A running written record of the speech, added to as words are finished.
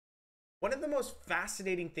One of the most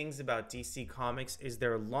fascinating things about DC Comics is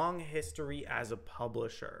their long history as a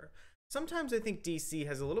publisher. Sometimes I think DC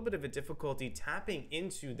has a little bit of a difficulty tapping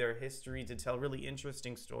into their history to tell really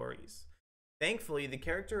interesting stories. Thankfully, the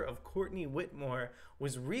character of Courtney Whitmore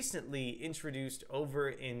was recently introduced over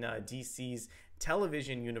in DC's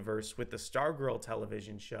television universe with the Stargirl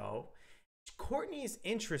television show. Courtney is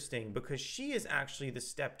interesting because she is actually the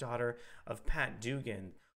stepdaughter of Pat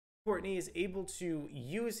Dugan. Courtney is able to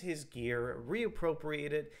use his gear,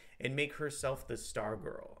 reappropriate it, and make herself the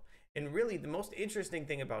Stargirl. And really, the most interesting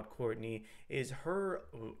thing about Courtney is her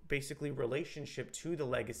basically relationship to the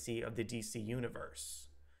legacy of the DC universe.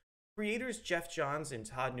 Creators Geoff Johns and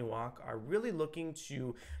Todd Nauck are really looking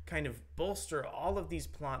to kind of bolster all of these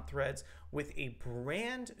plot threads with a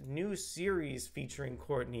brand new series featuring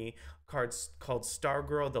Courtney called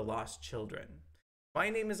Stargirl: The Lost Children. My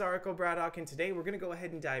name is Ariko Braddock, and today we're going to go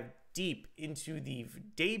ahead and dive deep into the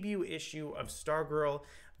debut issue of Stargirl: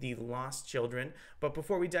 The Lost Children. But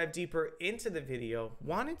before we dive deeper into the video,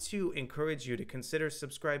 wanted to encourage you to consider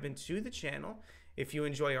subscribing to the channel if you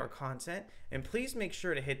enjoy our content, and please make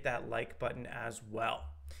sure to hit that like button as well.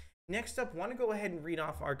 Next up, want to go ahead and read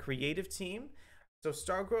off our creative team. So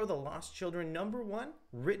Stargirl: The Lost Children #1,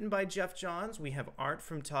 written by Geoff Johns. We have art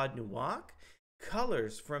from Todd Nauck,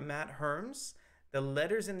 colors from Matt Herms. The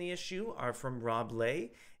letters in the issue are from Rob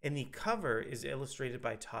Leigh, and the cover is illustrated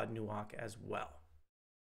by Todd Nauck as well.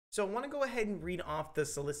 So I want to go ahead and read off the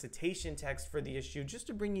solicitation text for the issue just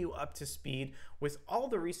to bring you up to speed with all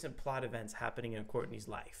the recent plot events happening in Courtney's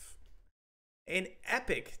life. An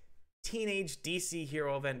epic teenage DC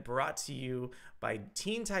hero event brought to you by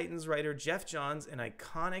Teen Titans writer Geoff Johns and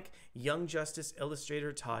iconic Young Justice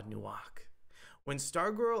illustrator Todd Nauck. When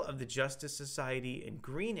Stargirl of the Justice Society and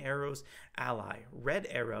Green Arrow's ally, Red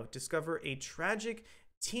Arrow, discover a tragic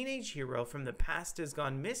teenage hero from the past has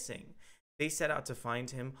gone missing, they set out to find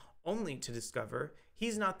him, only to discover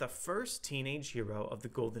he's not the first teenage hero of the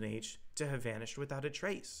Golden Age to have vanished without a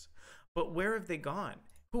trace. But where have they gone?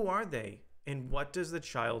 Who are they? And what does the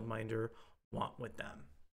Childminder want with them?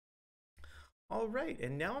 All right,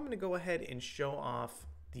 and now I'm going to go ahead and show off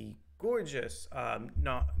the gorgeous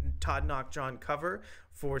Todd Nauck cover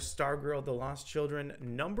for Stargirl: The Lost Children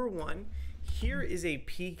 #1. Here is a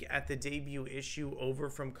peek at the debut issue over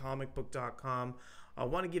from comicbook.com. I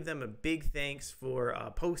want to give them a big thanks for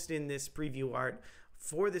posting this preview art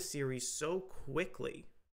for the series so quickly.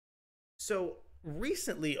 So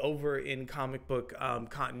recently over in comic book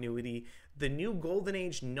continuity, the new Golden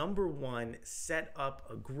Age #1 set up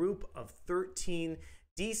a group of 13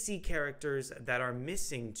 DC characters that are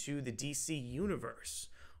missing to the DC universe,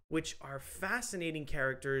 which are fascinating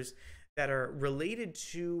characters that are related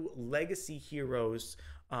to legacy heroes,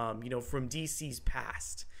 from DC's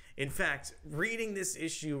past. In fact, reading this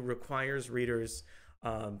issue requires readers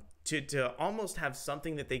to almost have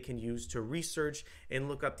something that they can use to research and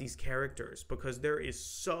look up these characters, because there is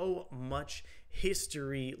so much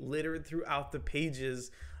history littered throughout the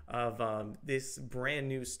pages of this brand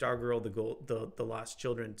new Stargirl: The Lost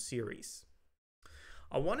Children series.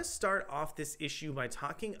 I want to start off this issue by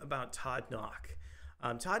talking about Todd Nauck.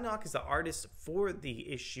 Todd Nauck is the artist for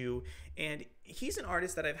the issue, and he's an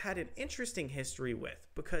artist that I've had an interesting history with,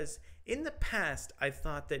 because in the past I've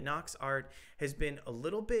thought that Nauck's art has been a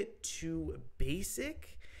little bit too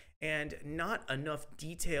basic and not enough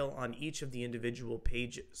detail on each of the individual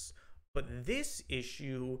pages. But this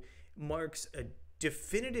issue marks a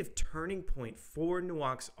definitive turning point for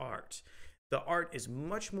Nauck's art. The art is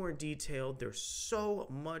much more detailed. There's so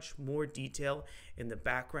much more detail in the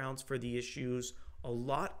backgrounds for the issues. A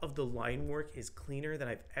lot of the line work is cleaner than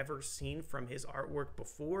I've ever seen from his artwork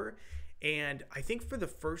before. And I think for the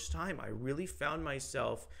first time, I really found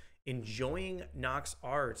myself enjoying Nauck's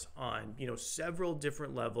art on, several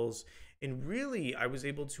different levels. And really, I was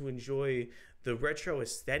able to enjoy the retro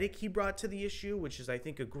aesthetic he brought to the issue, which is, I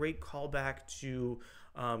think, a great callback to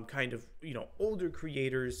older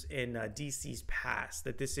creators in DC's past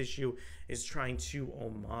that this issue is trying to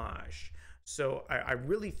homage. So I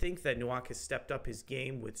really think that Nauck has stepped up his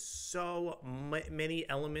game with so many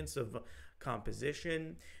elements of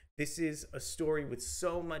composition. This is a story with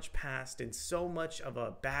so much past and so much of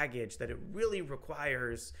a baggage that it really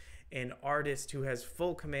requires an artist who has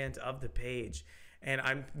full command of the page. And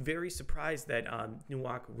I'm very surprised that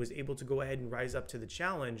Nauck was able to go ahead and rise up to the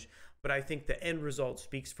challenge, but I think the end result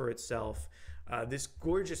speaks for itself. This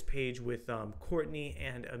gorgeous page with Courtney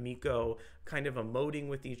and Amiko kind of emoting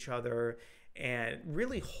with each other, and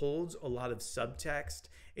really holds a lot of subtext.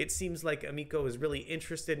 It seems like Emiko is really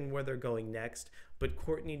interested in where they're going next, but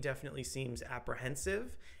Courtney definitely seems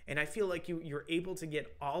apprehensive. And I feel like you're able to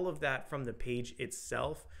get all of that from the page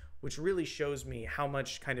itself, which really shows me how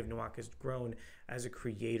much kind of Nauck has grown as a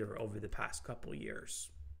creator over the past couple years.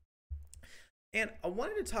 And I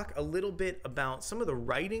wanted to talk a little bit about some of the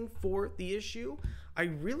writing for the issue. I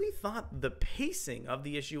really thought the pacing of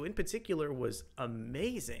the issue in particular was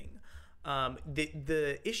amazing.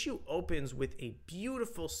 The issue opens with a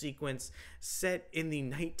beautiful sequence set in the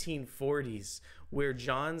 1940s where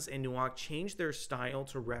Johns and Nauck changed their style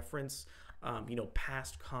to reference,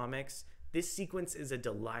 past comics. This sequence is a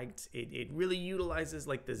delight. It really utilizes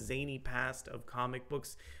like the zany past of comic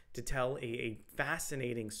books to tell a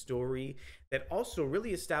fascinating story that also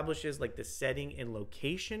really establishes like the setting and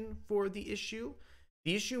location for the issue.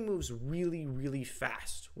 The issue moves really, really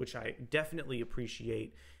fast, which I definitely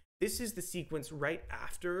appreciate. This is the sequence right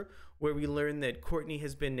after where we learn that Courtney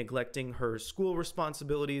has been neglecting her school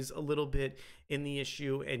responsibilities a little bit in the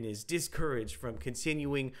issue and is discouraged from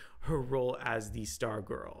continuing her role as the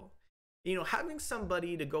Stargirl. Having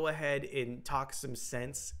somebody to go ahead and talk some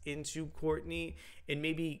sense into Courtney and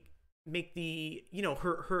maybe make the,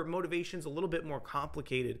 her motivations a little bit more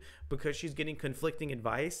complicated because she's getting conflicting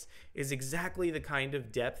advice is exactly the kind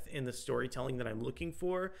of depth in the storytelling that I'm looking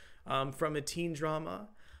for from a teen drama.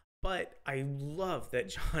 But I love that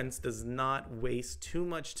Johns does not waste too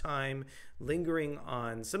much time lingering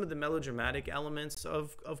on some of the melodramatic elements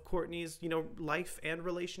of Courtney's, life and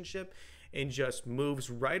relationship, and just moves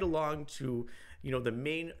right along to,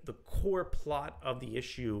 the core plot of the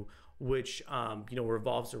issue, which,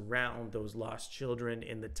 revolves around those lost children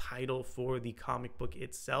in the title for the comic book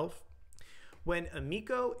itself. When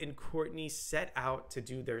Emiko and Courtney set out to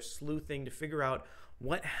do their sleuthing to figure out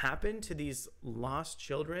what happened to these lost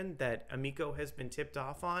children that Emiko has been tipped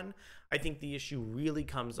off on, I think the issue really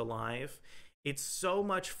comes alive. It's so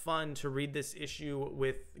much fun to read this issue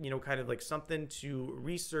with, kind of like something to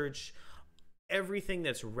research everything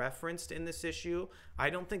that's referenced in this issue. I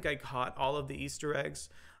don't think I caught all of the Easter eggs,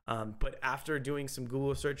 but after doing some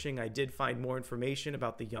Google searching, I did find more information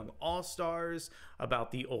about the Young All-Stars, about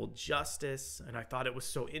the Old Justice, and I thought it was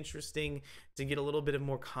so interesting to get a little bit of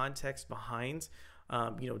more context behind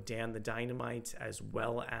Dan the Dynamite as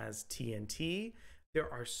well as TNT. There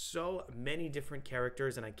are so many different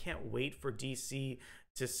characters, and I can't wait for DC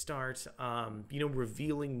to start,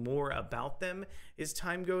 revealing more about them as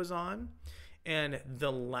time goes on. And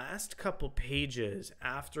the last couple pages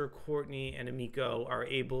after Courtney and Emiko are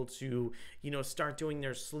able to, start doing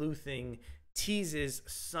their sleuthing teases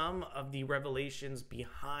some of the revelations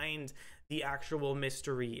behind the actual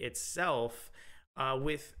mystery itself,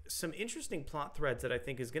 with some interesting plot threads that I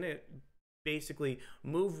think is going to basically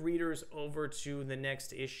move readers over to the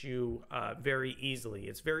next issue very easily.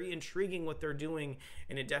 It's very intriguing what they're doing,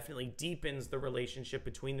 and it definitely deepens the relationship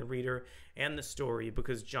between the reader and the story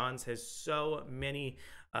because Johns has so many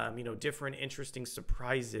different interesting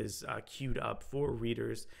surprises queued up for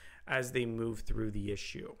readers as they move through the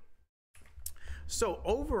issue. So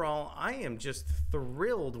overall, I am just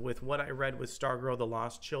thrilled with what I read with Stargirl: The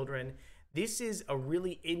Lost Children. This is a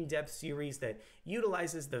really in-depth series that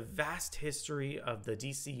utilizes the vast history of the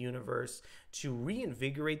DC universe to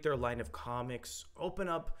reinvigorate their line of comics, open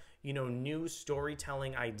up, new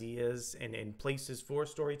storytelling ideas and places for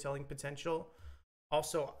storytelling potential.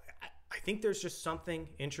 Also, I think there's just something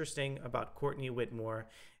interesting about Courtney Whitmore,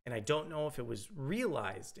 and I don't know if it was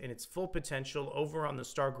realized in its full potential over on the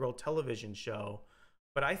Stargirl television show,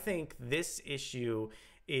 but I think this issue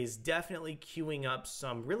is definitely queuing up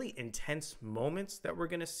some really intense moments that we're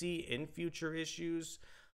going to see in future issues.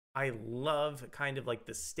 I love kind of like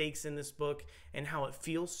the stakes in this book and how it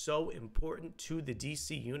feels so important to the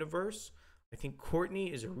DC universe. I think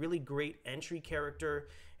Courtney is a really great entry character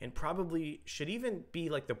and probably should even be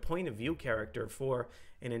like the point of view character for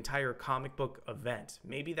an entire comic book event.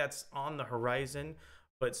 Maybe that's on the horizon,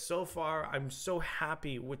 but so far I'm so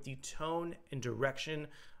happy with the tone and direction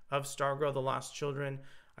of Stargirl: The Lost Children.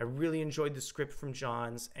 I really enjoyed the script from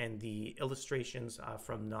Johns and the illustrations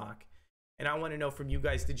from Nauck. And I want to know from you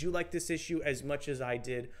guys, did you like this issue as much as I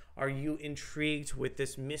did? Are you intrigued with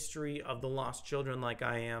this mystery of the lost children like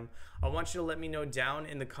I am? I want you to let me know down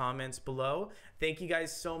in the comments below. Thank you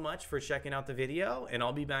guys so much for checking out the video, and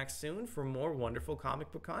I'll be back soon for more wonderful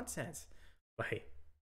comic book content. Bye.